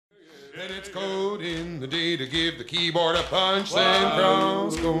And it's code in the day to give the keyboard a punch. Then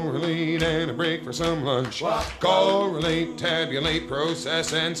cross, correlate, and a break for some lunch. Correlate, tabulate,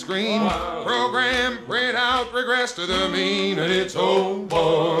 process, and screen. Program, print out, regress to the mean. And it's, oh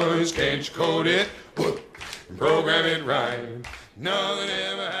boys, can't you code it? Program it right. Nothing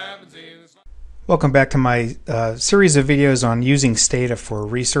ever happens in the... Welcome back to my series of videos on using Stata for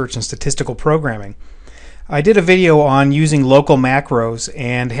research and statistical programming. I did a video on using local macros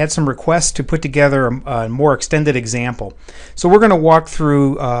and had some requests to put together a more extended example. So we're going to walk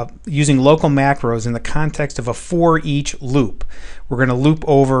through using local macros in the context of a for each loop. We're going to loop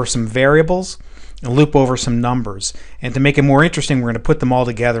over some variables and loop over some numbers. And to make it more interesting, we're going to put them all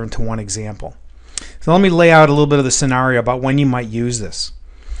together into one example. So let me lay out a little bit of the scenario about when you might use this.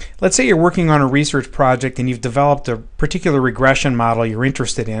 Let's say you're working on a research project and you've developed a particular regression model you're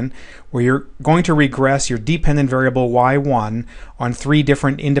interested in, where you're going to regress your dependent variable y1 on three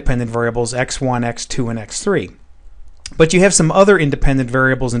different independent variables x1, x2, and x3. But you have some other independent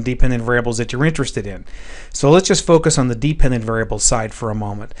variables and dependent variables that you're interested in. So let's just focus on the dependent variable side for a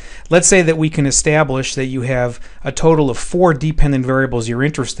moment. Let's say that we can establish that you have a total of 4 dependent variables you're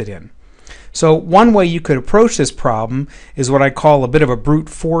interested in. So one way you could approach this problem is what I call a bit of a brute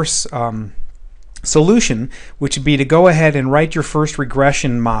force solution, which would be to go ahead and write your first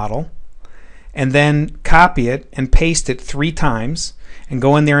regression model and then copy it and paste it 3 times and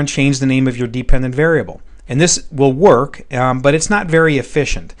go in there and change the name of your dependent variable. And this will work, but it's not very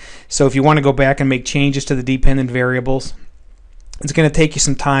efficient. So if you want to go back and make changes to the dependent variables, it's going to take you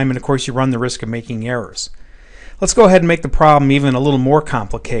some time, and of course you run the risk of making errors. Let's go ahead and make the problem even a little more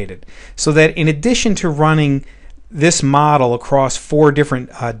complicated, so that in addition to running this model across 4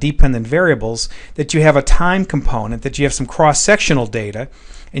 different dependent variables, that you have a time component, that you have some cross-sectional data,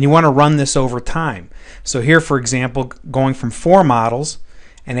 and you want to run this over time. So here, for example, going from 4 models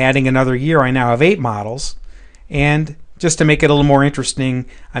and adding another year, I now have 8 models. And just to make it a little more interesting,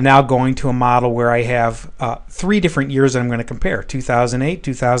 I'm now going to a model where I have 3 different years that I'm going to compare: 2008,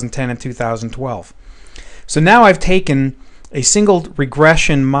 2010, and 2012. So now I've taken a single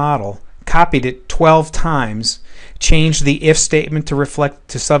regression model, copied it 12 times, changed the if statement to reflect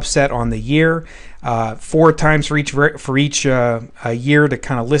to subset on the year, 4 times for each year to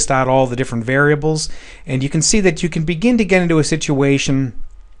kind of list out all the different variables, and you can see that you can begin to get into a situation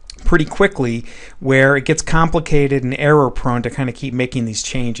pretty quickly where it gets complicated and error prone to kind of keep making these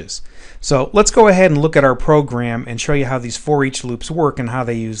changes. So let's go ahead and look at our program and show you how these for each loops work and how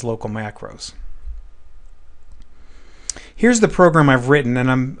they use local macros. Here's the program I've written,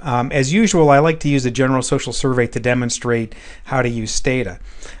 and as usual, I like to use a general social survey to demonstrate how to use Stata.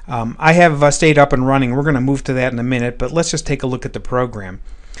 I have Stata up and running. We're going to move to that in a minute, but let's just take a look at the program.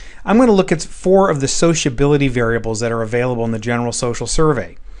 I'm going to look at 4 of the sociability variables that are available in the general social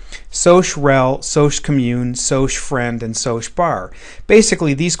survey: soc.rel, soc.commune, soc.friend, and soc.bar.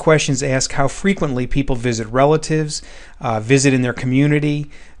 Basically, these questions ask how frequently people visit relatives, visit in their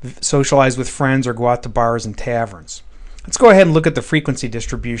community, socialize with friends, or go out to bars and taverns. Let's go ahead and look at the frequency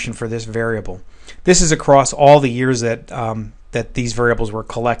distribution for this variable. This is across all the years that these variables were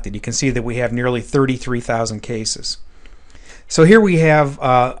collected. You can see that we have nearly 33,000 cases. So here we have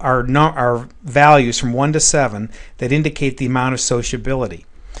our values from 1 to 7 that indicate the amount of sociability.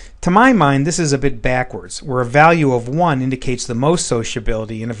 To my mind, this is a bit backwards, where a value of 1 indicates the most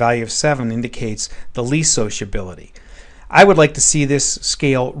sociability and a value of 7 indicates the least sociability. I would like to see this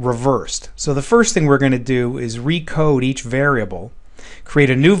scale reversed. So the first thing we're going to do is recode each variable, create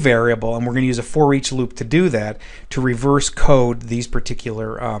a new variable, and we're going to use a for each loop to do that, to reverse code these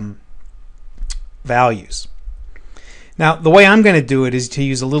particular values. Now, the way I'm going to do it is to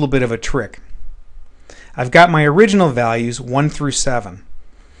use a little bit of a trick. I've got my original values 1 through 7.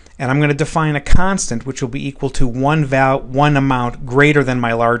 And I'm going to define a constant which will be equal to one amount greater than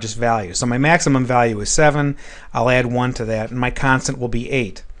my largest value. So my maximum value is 7. I'll add 1 to that, and my constant will be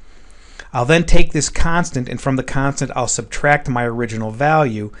 8. I'll then take this constant, and from the constant I'll subtract my original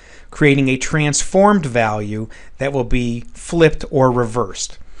value, creating a transformed value that will be flipped or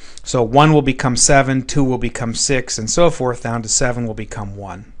reversed. So 1 will become 7, 2 will become 6, and so forth, down to 7 will become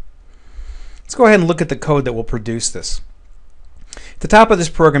 1. Let's go ahead and look at the code that will produce this. At the top of this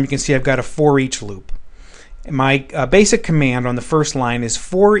program, you can see I've got a for each loop. My basic command on the first line is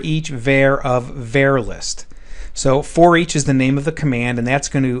for each var of varlist. So for each is the name of the command, and that's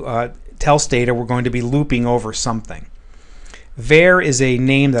going to tell Stata we're going to be looping over something. Var is a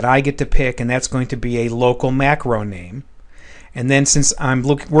name that I get to pick, and that's going to be a local macro name. And then since I'm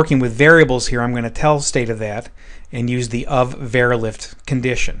working with variables here, I'm going to tell Stata that and use the of varlift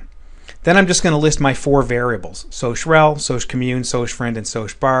condition. Then I'm just going to list my 4 variables: socirel, socicommune, socifriend, and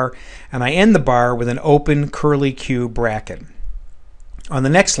socibar, and I end the bar with an open curly Q bracket. On the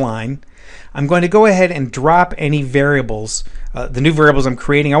next line, I'm going to go ahead and drop any variables, the new variables I'm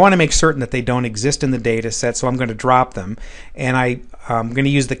creating. I want to make certain that they don't exist in the data set, so I'm going to drop them. And I'm going to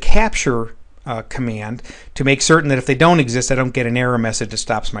use the capture command to make certain that if they don't exist, I don't get an error message that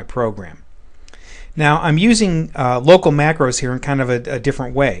stops my program. Now, I'm using local macros here in kind of a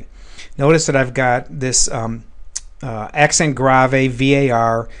different way. Notice that I've got this accent grave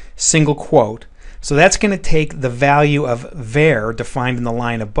var single quote. So that's going to take the value of var defined in the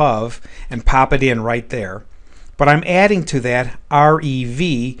line above and pop it in right there. But I'm adding to that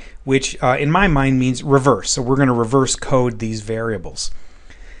rev, which in my mind means reverse. So we're going to reverse code these variables.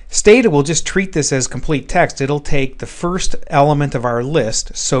 Stata will just treat this as complete text. It'll take the first element of our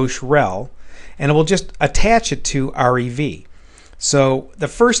list, socirel, and it will just attach it to rev. So the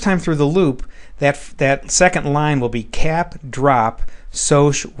first time through the loop, that second line will be cap drop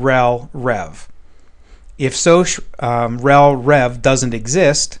socirel rev. If socirel rev doesn't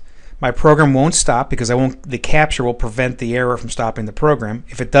exist, my program won't stop because the capture will prevent the error from stopping the program.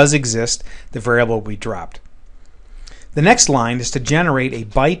 If it does exist, the variable will be dropped. The next line is to generate a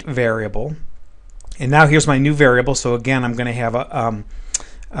byte variable, and now here's my new variable. So again, I'm going to have a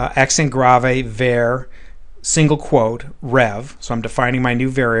accent grave var single quote rev. So I'm defining my new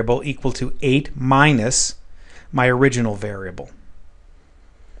variable equal to 8 minus my original variable.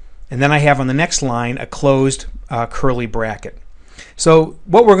 And then I have on the next line a closed curly bracket. So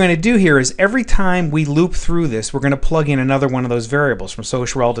what we're going to do here is every time we loop through this, we're going to plug in another one of those variables from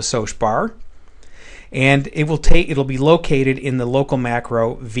socirel to socibar, and it'll be located in the local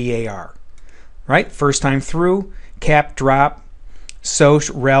macro var. Right? First time through, cap drop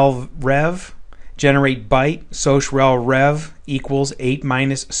socirel rev, generate byte socirel rev equals 8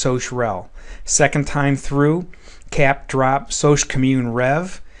 minus socirel. Second time through, cap drop socicommune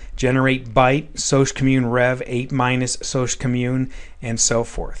rev, generate byte socicommune rev 8 minus socicommune, and so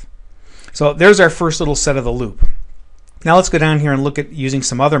forth. So there's our first little set of the loop. Now let's go down here and look at using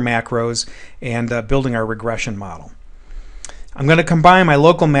some other macros and building our regression model. I'm going to combine my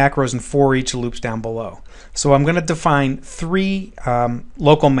local macros and foreach loops down below. So I'm going to define 3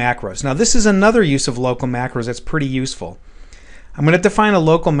 local macros. Now this is another use of local macros that's pretty useful. I'm going to define a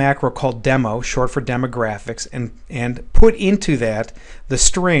local macro called demo, short for demographics, and put into that the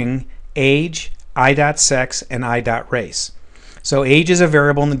string age, i.sex, and i.race. So age is a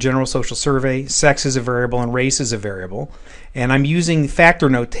variable in the general social survey, sex is a variable, and race is a variable. And I'm using factor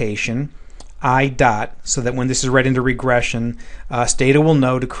notation, I dot, so that when this is read into regression, Stata will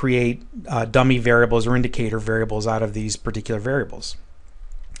know to create dummy variables or indicator variables out of these particular variables.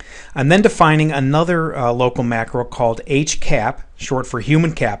 I'm then defining another local macro called hcap, short for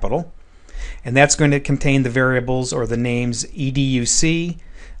human capital, and that's going to contain the variables or the names educ,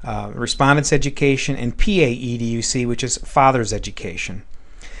 respondent's education, and PAEDUC, which is father's education.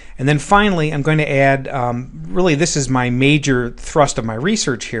 And then finally, I'm going to add, really this is my major thrust of my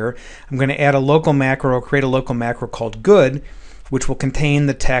research here, I'm going to add a local macro, create a local macro called good, which will contain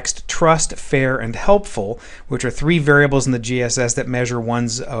the text trust, fair, and helpful, which are 3 variables in the GSS that measure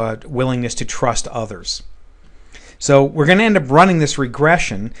one's willingness to trust others. So we're going to end up running this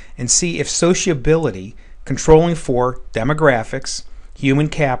regression and see if sociability, controlling for demographics, human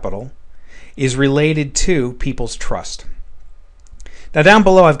capital, is related to people's trust. Now down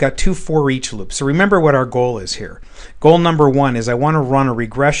below I've got 2 foreach loops. So remember what our goal is here. Goal number 1 is I want to run a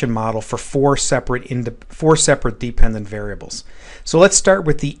regression model for 4 separate dependent variables. So let's start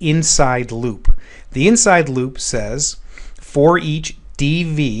with the inside loop. The inside loop says for each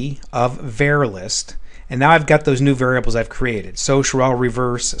dv of varlist, and now I've got those new variables I've created, socirel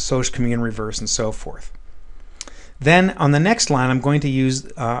reverse, socicommune reverse, and so forth. Then on the next line I'm going to use,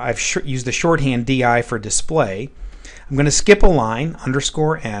 I've used the shorthand di for display. I'm going to skip a line,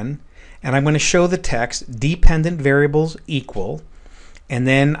 _n, and I'm going to show the text dependent variables equal, and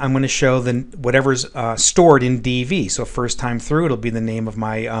then I'm going to show whatever's stored in dv. So first time through it'll be the name of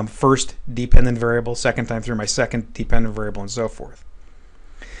my first dependent variable, second time through my second dependent variable, and so forth.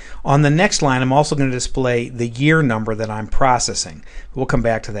 On the next line I'm also going to display the year number that I'm processing. We'll come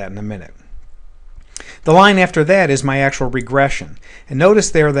back to that in a minute. The line after that is my actual regression. And notice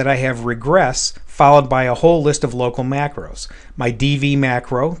there that I have regress followed by a whole list of local macros. My dv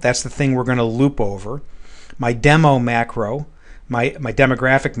macro, that's the thing we're going to loop over. My demo macro, my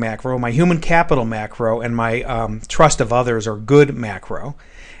demographic macro, my human capital macro, and my trust of others or good macro.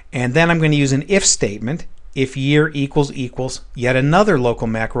 And then I'm going to use an if statement, if year equals yet another local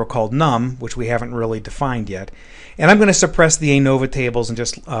macro called num, which we haven't really defined yet. And I'm going to suppress the ANOVA tables and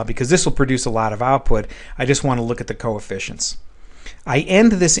just because this will produce a lot of output, I just want to look at the coefficients. I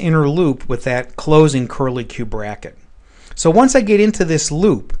end this inner loop with that closing curly Q bracket. So once I get into this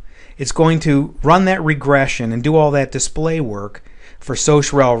loop, it's going to run that regression and do all that display work for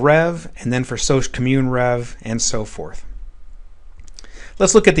soch.rel rev and then for soch.commune rev and so forth.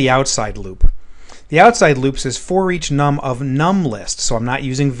 Let's look at the outside loop. The outside loop says for each num of num list. So I'm not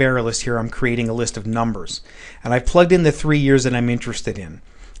using varlist here, I'm creating a list of numbers. And I've plugged in the 3 years that I'm interested in.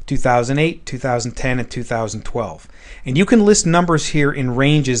 2008, 2010, and 2012. And you can list numbers here in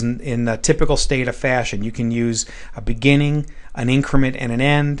ranges in a typical Stata fashion. You can use a beginning, an increment, and an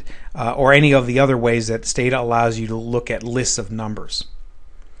end, or any of the other ways that Stata allows you to look at lists of numbers.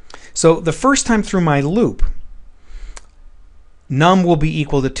 So the first time through my loop, num will be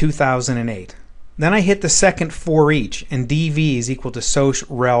equal to 2008. Then I hit the second for each, and dv is equal to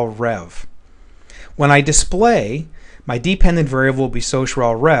soch.rel rev. When I display, my dependent variable will be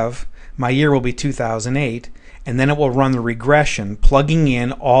soch.rel rev, my year will be 2008, and then it will run the regression, plugging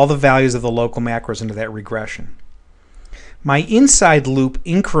in all the values of the local macros into that regression. My inside loop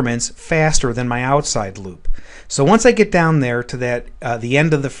increments faster than my outside loop. So once I get down there to that the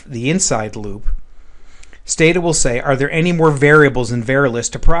end of the inside loop, Stata will say, are there any more variables in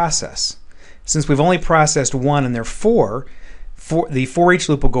varlist to process? Since we've only processed one and there are the for each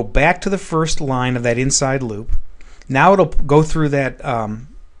loop will go back to the first line of that inside loop. Now it'll go through that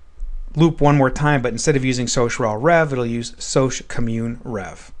loop one more time, but instead of using soch.rel rev, it'll use soch.commune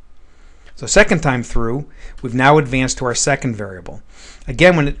rev. So second time through, we've now advanced to our second variable.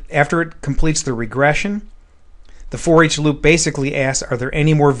 Again, after it completes the regression, the for each loop basically asks, are there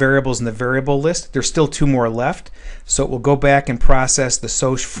any more variables in the variable list? There's still 2 more left, so it will go back and process the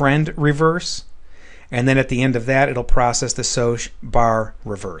soch.friend reverse, and then at the end of that, it'll process the soch.bar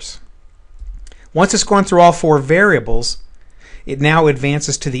reverse. Once it's gone through all 4 variables, it now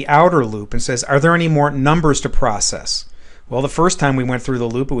advances to the outer loop and says, are there any more numbers to process? Well, the first time we went through the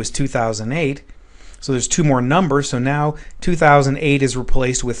loop, it was 2008. So there's 2 more numbers. So now 2008 is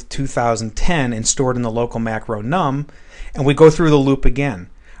replaced with 2010 and stored in the local macro num. And we go through the loop again.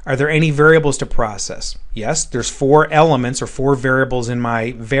 Are there any variables to process? Yes, there's 4 elements or 4 variables in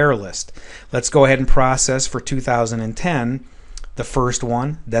my var list. Let's go ahead and process for 2010 the first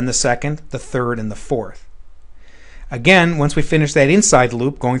one, then the second, the third, and the fourth. Again, once we finish that inside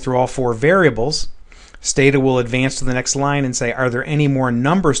loop, going through all 4 variables, Stata will advance to the next line and say, are there any more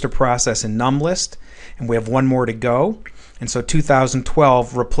numbers to process in num list? And we have 1 more to go. And so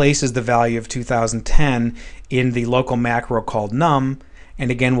 2012 replaces the value of 2010 in the local macro called num.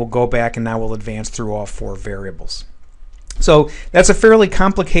 And again, we'll go back and now we'll advance through all 4 variables. So that's a fairly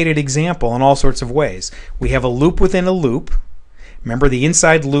complicated example in all sorts of ways. We have a loop within a loop. Remember, the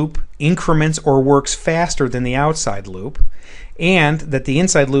inside loop increments or works faster than the outside loop, and that the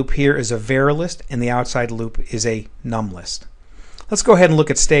inside loop here is a var list and the outside loop is a num list. Let's go ahead and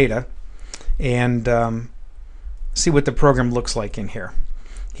look at Stata and see what the program looks like in here.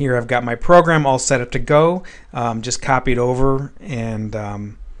 Here I've got my program all set up to go, just copied over, and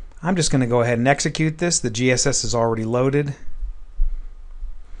I'm just going to go ahead and execute this. The GSS is already loaded,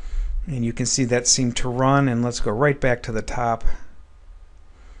 and you can see that seemed to run. And let's go right back to the top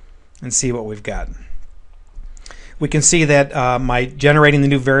and see what we've got. We can see that my generating the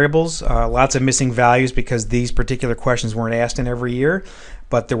new variables, lots of missing values because these particular questions weren't asked in every year,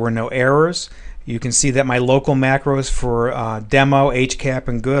 but there were no errors. You can see that my local macros for demo, HCAP,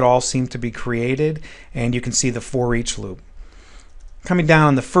 and good all seem to be created, and you can see the for each loop. Coming down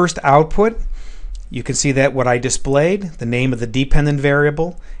on the first output, you can see that what I displayed, the name of the dependent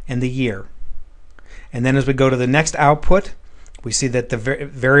variable, and the year. And then as we go to the next output, we see that the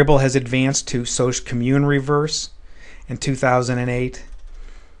variable has advanced to soch.commune reverse in 2008,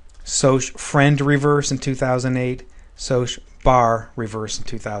 soch.friend reverse in 2008, soch.bar reverse in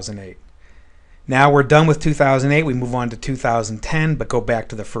 2008. Now we're done with 2008. We move on to 2010, but go back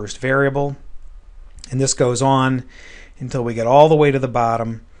to the first variable. And this goes on until we get all the way to the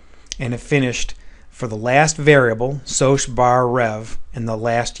bottom and have finished for the last variable, soch.bar rev, in the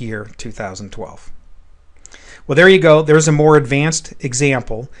last year, 2012. Well, there you go. There's a more advanced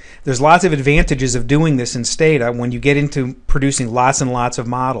example. There's lots of advantages of doing this in Stata when you get into producing lots and lots of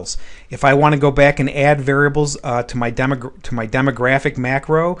models. If I want to go back and add variables to my demographic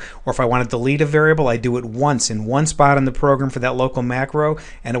macro, or if I want to delete a variable, I do it once in one spot in the program for that local macro,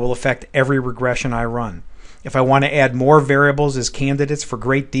 and it will affect every regression I run. If I want to add more variables as candidates for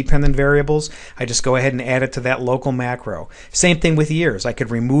great dependent variables, I just go ahead and add it to that local macro. Same thing with years. I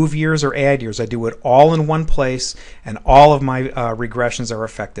could remove years or add years. I do it all in one place, and all of my regressions are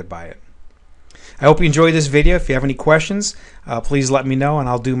affected by it. I hope you enjoyed this video. If you have any questions, please let me know, and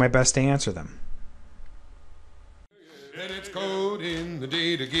I'll do my best to answer them. And it's code in the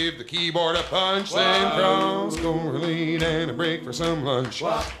day to give the keyboard a punch, then cross, correlate, and a break for some lunch.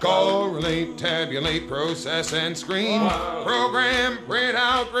 Correlate, tabulate, process, and screen. Program, print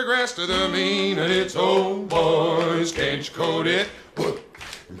out, regress to the mean. And it's, oh boys, can't you code it?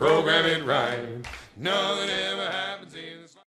 And program it right. Nothing ever happens in